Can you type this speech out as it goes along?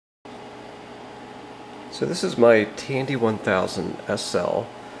So this is my Tandy 1000 SL.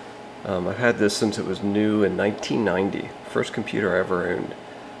 I've had this since it was new in 1990, first computer I ever owned.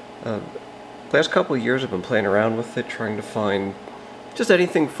 Last couple of years I've been playing around with it, trying to find just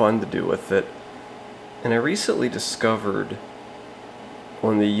anything fun to do with it. And I recently discovered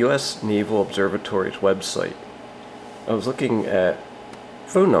on the U.S. Naval Observatory's website, I was looking at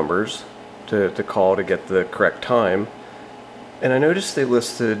phone numbers to call to get the correct time, and I noticed they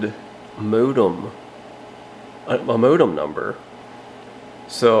listed a modem number.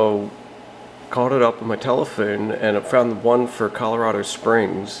 So called it up on my telephone and I found one for Colorado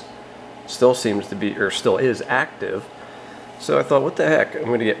Springs still seems to be, or still is, active. So I thought, what the heck, I'm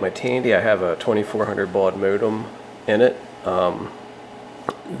going to get my Tandy. I have a 2400 baud modem in it.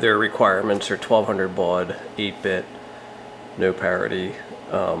 Their requirements are 1200 baud, 8-bit, no parity,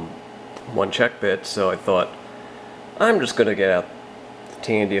 1 check bit. So I thought, I'm just going to get out the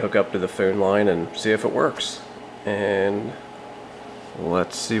Tandy, hook up to the phone line and see if it works. And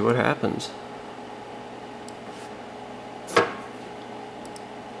let's see what happens.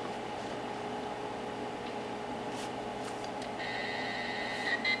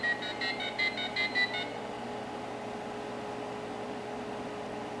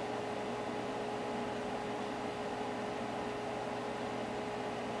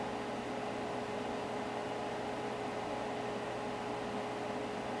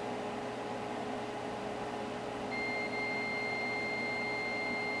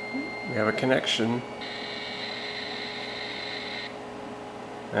 We have a connection.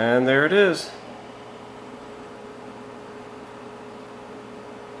 And there it is.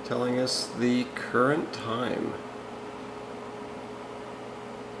 Telling us the current time.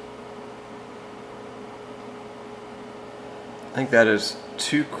 I think that is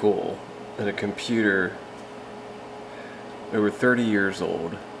too cool that a computer over 30 years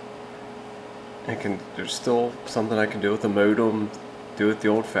old, there's still something I can do with a modem, do it the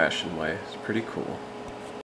old-fashioned way. It's pretty cool.